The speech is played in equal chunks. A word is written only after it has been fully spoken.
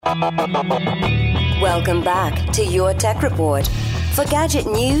Welcome back to Your Tech Report. For gadget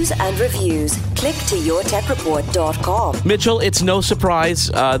news and reviews, click to YourTechReport.com. Mitchell, it's no surprise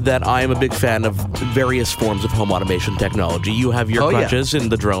that I am a big fan of various forms of home automation technology. You have your crutches in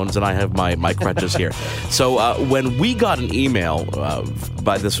the drones, and I have my crutches here. So when we got an email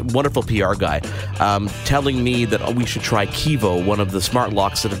by this wonderful PR guy telling me that we should try Kēvo, one of the smart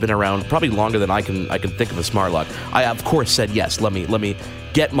locks that have been around probably longer than I can think of a smart lock, I of course said yes. Let me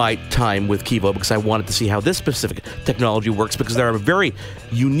get my time with Kēvo because I wanted to see how this specific technology works, because there are very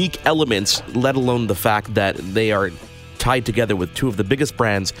unique elements, let alone the fact that they are tied together with two of the biggest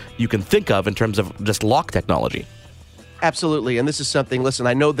brands you can think of in terms of just lock technology. Absolutely, and this is something, listen,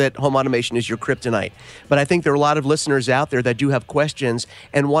 I know that home automation is your kryptonite, but I think there are a lot of listeners out there that do have questions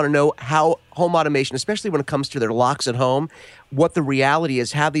and want to know how home automation, especially when it comes to their locks at home, what the reality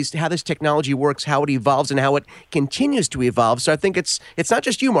is, how this technology works, how it evolves, and how it continues to evolve. So I think it's not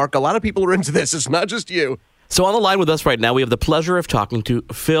just you, Mark. A lot of people are into this. It's not just you. So on the line with us right now, we have the pleasure of talking to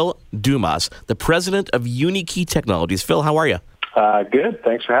Phil Dumas, the president of UniKey Technologies. Phil, how are you? Good.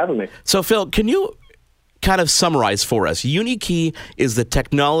 Thanks for having me. So, Phil, can you kind of summarize for us? UniKey is the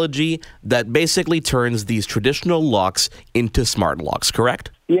technology that basically turns these traditional locks into smart locks, correct?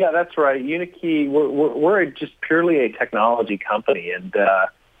 Yeah, that's right. UniKey, we're just purely a technology company, and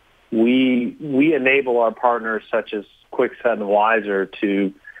we enable our partners such as Kwikset and Weiser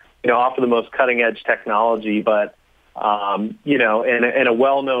to offer the most cutting edge technology, but in a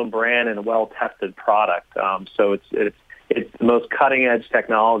well-known brand and a well-tested product. So it's the most cutting edge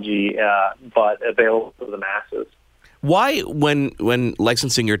technology, but available to the masses. Why, when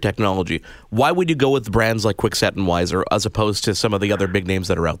licensing your technology, why would you go with brands like Kwikset and Weiser as opposed to some of the other big names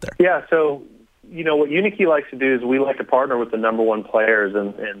that are out there? Yeah, so what UniKey likes to do is we like to partner with the number one players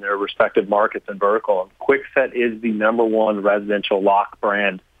in their respective markets and vertical. Kwikset is the number one residential lock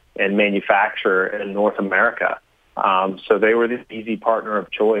brand and manufacturer in North America. So they were the easy partner of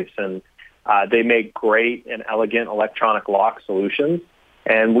choice, and they make great and elegant electronic lock solutions.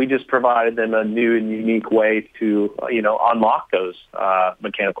 And we just provided them a new and unique way to, unlock those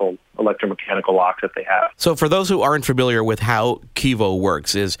electromechanical locks that they have. So for those who aren't familiar with how Kēvo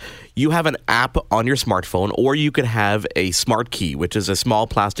works, is you have an app on your smartphone, or you could have a smart key, which is a small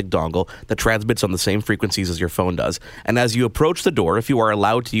plastic dongle that transmits on the same frequencies as your phone does. And as you approach the door, if you are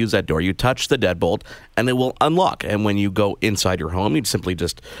allowed to use that door, you touch the deadbolt and it will unlock. And when you go inside your home, you simply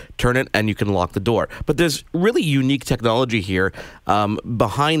just turn it and you can lock the door. But there's really unique technology here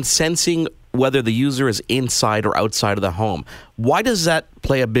behind sensing whether the user is inside or outside of the home. Why does that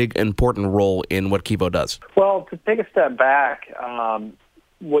play a big, important role in what Kēvo does? Well, to take a step back,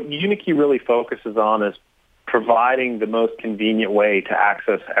 what UniKey really focuses on is providing the most convenient way to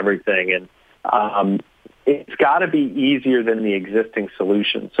access everything. And it's got to be easier than the existing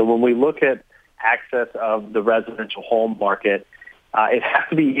solution. So when we look at access of the residential home market, it has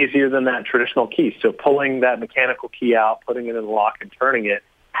to be easier than that traditional key. So pulling that mechanical key out, putting it in the lock and turning it,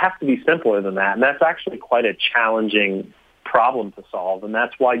 has to be simpler than that. And that's actually quite a challenging problem to solve. And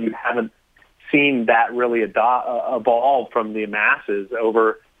that's why you haven't seen that really evolve from the masses.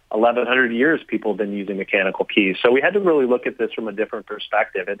 Over 1,100 years, people have been using mechanical keys. So we had to really look at this from a different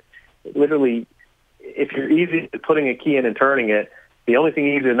perspective. It literally, if you're easy at putting a key in and turning it, the only thing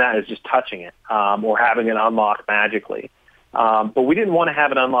easier than that is just touching it or having it unlock magically. But we didn't want to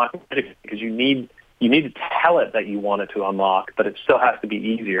have it unlock magically because you need to tell it that you want it to unlock, but it still has to be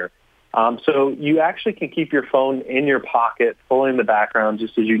easier. So you actually can keep your phone in your pocket, fully in the background,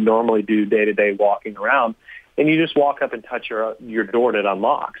 just as you normally do day-to-day walking around, and you just walk up and touch your door and it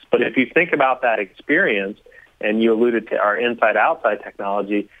unlocks. But if you think about that experience, and you alluded to our inside-outside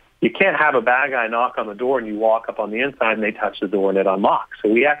technology, you can't have a bad guy knock on the door and you walk up on the inside and they touch the door and it unlocks. So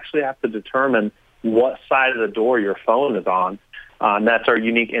we actually have to determine what side of the door your phone is on. And that's our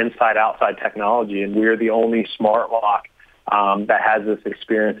unique inside-outside technology, and we're the only smart lock that has this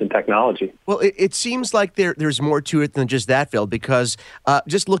experience in technology. Well, it seems like there's more to it than just that, Phil, because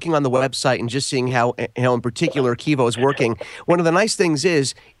just looking on the website and just seeing how in particular Kēvo is working, one of the nice things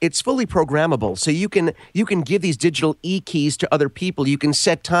is it's fully programmable. So you can give these digital e-keys to other people. You can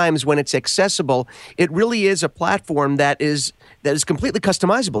set times when it's accessible. It really is a platform that is completely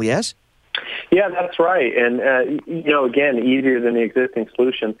customizable, yes? Yeah, that's right. And, again, easier than the existing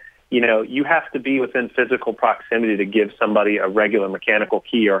solution. You have to be within physical proximity to give somebody a regular mechanical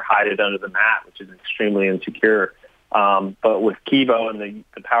key or hide it under the mat, which is extremely insecure. But with Kēvo and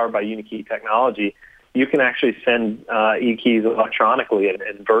the Powered by UniKey technology, you can actually send e-keys electronically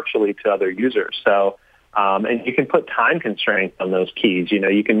and virtually to other users. So, and you can put time constraints on those keys.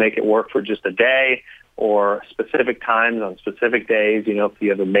 You can make it work for just a day, or specific times on specific days. If you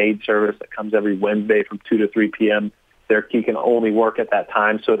have a maid service that comes every Wednesday from 2 to 3 p.m., their key can only work at that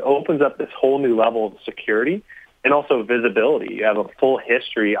time. So it opens up this whole new level of security and also visibility. You have a full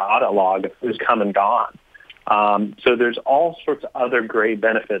history audit log of who's come and gone. So there's all sorts of other great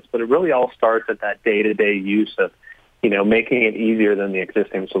benefits, but it really all starts at that day-to-day use of making it easier than the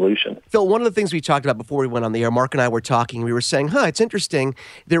existing solution. Phil, one of the things we talked about before we went on the air, Mark and I were talking, we were saying, it's interesting.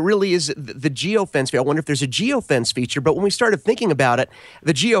 There really is the geofence feature. I wonder if there's a geofence feature. But when we started thinking about it,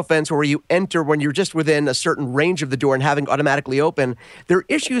 the geofence where you enter when you're just within a certain range of the door and having automatically open, there are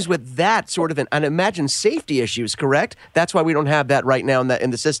issues with that sort of, and I imagine safety issues, correct? That's why we don't have that right now in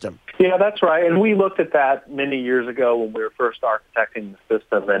the system. Yeah, that's right. And we looked at that many years ago when we were first architecting the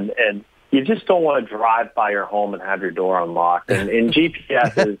system, and you just don't want to drive by your home and have your door unlocked. And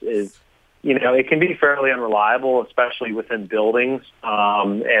GPS is it can be fairly unreliable, especially within buildings.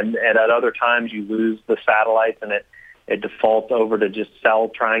 And at other times you lose the satellites and it defaults over to just cell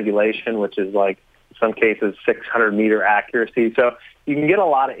triangulation, which is like in some cases 600-meter accuracy. So you can get a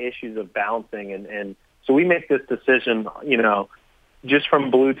lot of issues of bouncing. And so we make this decision, just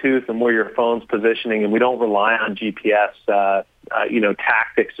from Bluetooth and where your phone's positioning, and we don't rely on GPS,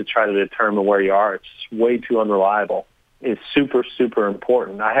 tactics to try to determine where you are. It's way too unreliable. It's super, super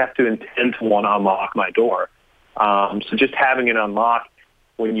important. I have to intend to want to unlock my door. So just having it unlocked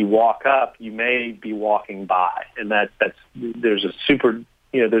when you walk up, you may be walking by, and there's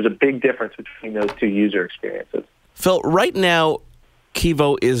a big difference between those two user experiences. Phil, right now,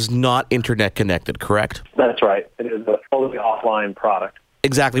 Kēvo is not internet connected, correct? That's right. It is a fully offline product.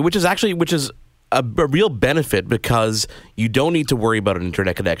 Exactly, which is a real benefit because you don't need to worry about an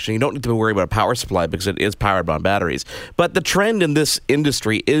internet connection. You don't need to worry about a power supply because it is powered by batteries. But the trend in this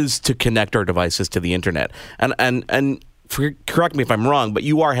industry is to connect our devices to the internet. And correct me if I'm wrong, but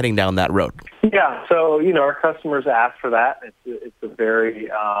you are heading down that road. Yeah. So our customers ask for that. It's a very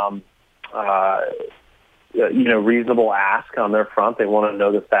reasonable ask on their front. They want to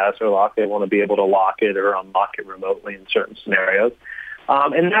know the status of their lock. They want to be able to lock it or unlock it remotely in certain scenarios.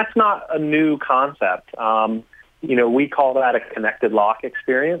 And that's not a new concept. We call that a connected lock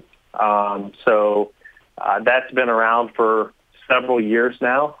experience. So that's been around for several years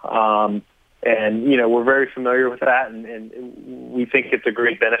now. And we're very familiar with that, and we think it's a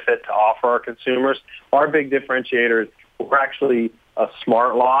great benefit to offer our consumers. Our big differentiator is we're actually a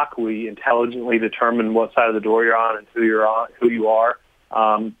smart lock. We intelligently determine what side of the door you're on and who you are.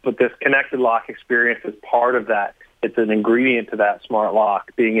 But this connected lock experience is part of that. It's an ingredient to that smart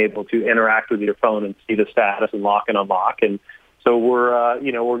lock, being able to interact with your phone and see the status and lock and unlock. And so we're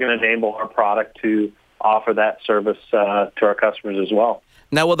going to enable our product to offer that service to our customers as well.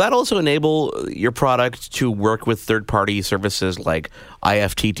 Now, will that also enable your product to work with third-party services like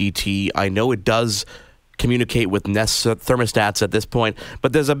IFTTT? I know it does communicate with Nest thermostats at this point,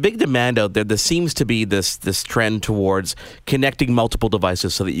 but there's a big demand out there. There seems to be this trend towards connecting multiple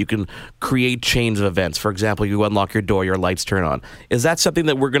devices so that you can create chains of events. For example, you unlock your door, your lights turn on. Is that something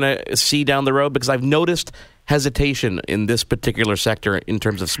that we're going to see down the road? Because I've noticed hesitation in this particular sector in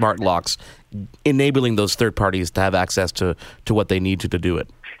terms of smart locks, enabling those third parties to have access to what they need to do it.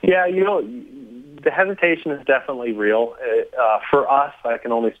 Yeah, the hesitation is definitely real. For us, I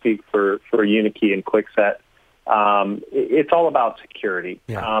can only speak for UniKey and Kwikset. It's all about security.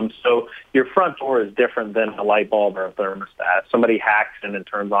 Yeah. So your front door is different than a light bulb or a thermostat. If somebody hacks in and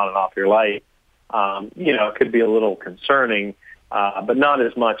turns on and off your light, it could be a little concerning, but not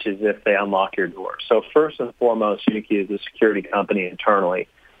as much as if they unlock your door. So first and foremost, UniKey is a security company internally,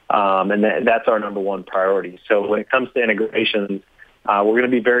 and that's our number one priority. So when it comes to integrations, we're going to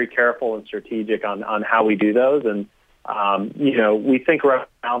be very careful and strategic on how we do those. And, we think right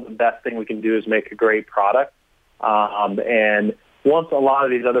now the best thing we can do is make a great product. And once a lot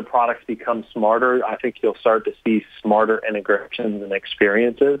of these other products become smarter, I think you'll start to see smarter integrations and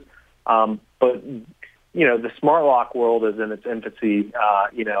experiences. But the smart lock world is in its infancy,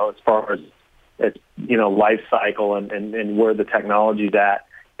 as far as its, life cycle and where the technology's at.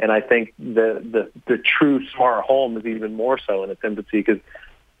 And I think the true smart home is even more so in its infancy because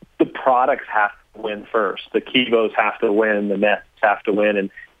the products have to win first. The Kēvos have to win, the Nests have to win,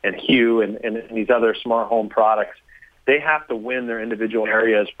 and Hue and these other smart home products, they have to win their individual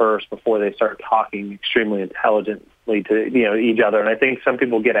areas first before they start talking extremely intelligently to each other. And I think some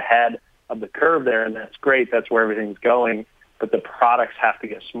people get ahead of the curve there, and that's great. That's where everything's going. But the products have to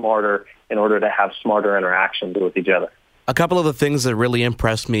get smarter in order to have smarter interactions with each other. A couple of the things that really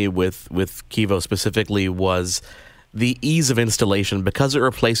impressed me with Kēvo specifically was the ease of installation, because it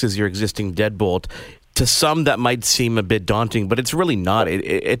replaces your existing deadbolt. To some, that might seem a bit daunting, but it's really not.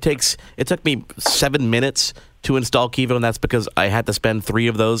 It took me 7 minutes to install Kēvo, and that's because I had to spend 3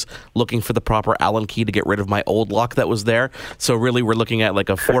 of those looking for the proper Allen key to get rid of my old lock that was there. So really, we're looking at like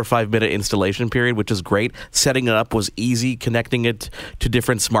a 4 or 5 minute installation period, which is great. Setting it up was easy. Connecting it to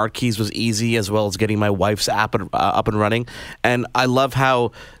different smart keys was easy, as well as getting my wife's app up and running. And I love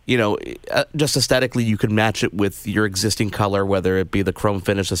how, just aesthetically, you can match it with your existing color, whether it be the chrome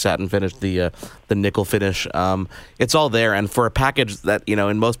finish, the satin finish, the nickel finish. It's all there. And for a package that,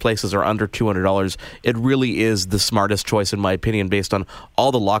 in most places are under $200, it really is the smartest choice, in my opinion, based on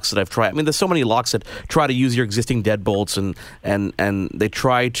all the locks that I've tried. I mean, there's so many locks that try to use your existing deadbolts and they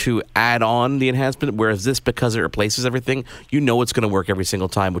try to add on the enhancement, whereas this, because it replaces everything, it's going to work every single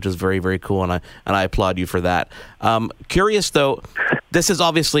time, which is very, very cool, and I applaud you for that. Curious, though, this is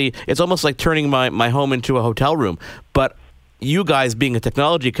obviously, it's almost like turning my home into a hotel room, but you guys, being a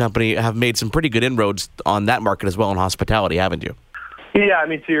technology company, have made some pretty good inroads on that market as well in hospitality, haven't you? Yeah, I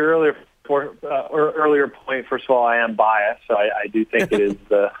mean, to your earlier point, first of all, I am biased, so I do think it is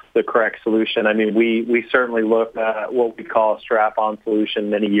the correct solution. I mean, we certainly looked at what we call a strap-on solution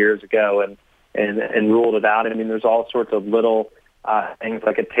many years ago and ruled it out. I mean, there's all sorts of little things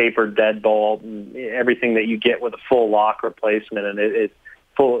like a tapered deadbolt and everything that you get with a full lock replacement, and it's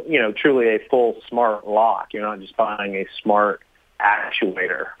full, truly a full smart lock. You're not just buying a smart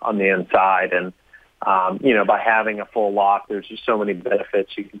actuator on the inside. And by having a full lock, there's just so many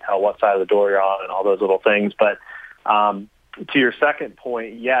benefits. You can tell what side of the door you're on and all those little things. But to your second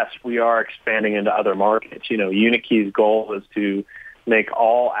point, yes, we are expanding into other markets. UniKey's goal is to make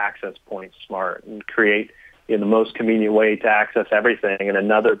all access points smart and create the most convenient way to access everything. And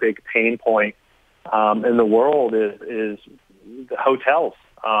another big pain point in the world is the hotels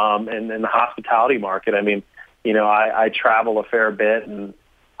and the hospitality market. I mean, I travel a fair bit, and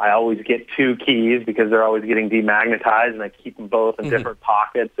I always get 2 keys because they're always getting demagnetized, and I keep them both in different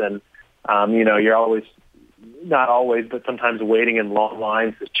pockets. And, you're always, not always, but sometimes waiting in long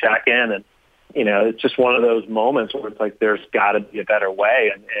lines to check in. And, it's just one of those moments where it's like there's got to be a better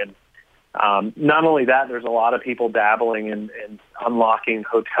way. And not only that, there's a lot of people dabbling in unlocking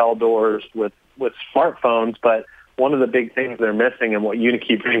hotel doors with smartphones, but one of the big things they're missing and what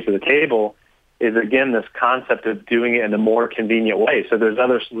UniKey brings to the table is, again, this concept of doing it in a more convenient way. So there's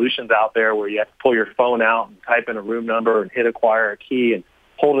other solutions out there where you have to pull your phone out and type in a room number and hit acquire a key and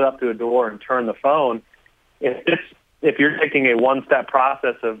hold it up to a door and turn the phone. If you're taking a one-step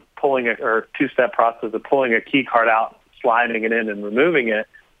process of pulling or two-step process of pulling a key card out, sliding it in and removing it,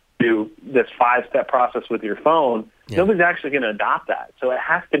 to this 5-step process with your phone, nobody's actually going to adopt that. So it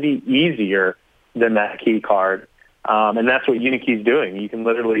has to be easier than that key card. And that's what UniKey's doing. You can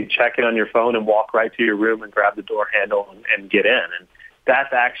literally check it on your phone and walk right to your room and grab the door handle and get in. And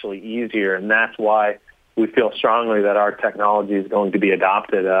that's actually easier, and that's why we feel strongly that our technology is going to be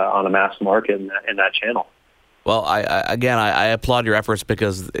adopted on a mass market in that channel. Well, I applaud your efforts,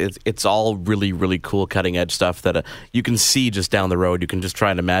 because it's all really, really cool cutting-edge stuff that you can see just down the road. You can just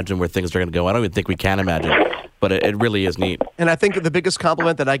try and imagine where things are going to go. I don't even think we can imagine, but it really is neat. And I think that the biggest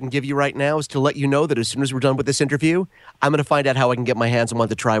compliment that I can give you right now is to let you know that as soon as we're done with this interview, I'm going to find out how I can get my hands on one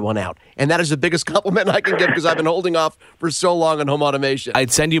to try one out. And that is the biggest compliment I can give, because I've been holding off for so long on home automation.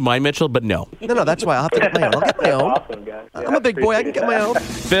 I'd send you mine, Mitchell, but no. No, that's why I'll have to get my own. I'll get my own. Awesome, guys. Yeah, I'm a big boy. I can get my own.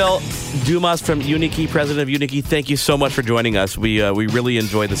 Phil Dumas from UniKey, president of UniKey, thank you so much for joining us. We really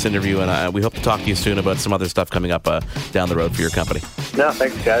enjoyed this interview, and we hope to talk to you soon about some other stuff coming up down the road for your company. No,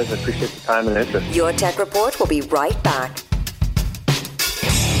 thanks, guys. I appreciate the time and interest. Your Tech Report will be right back.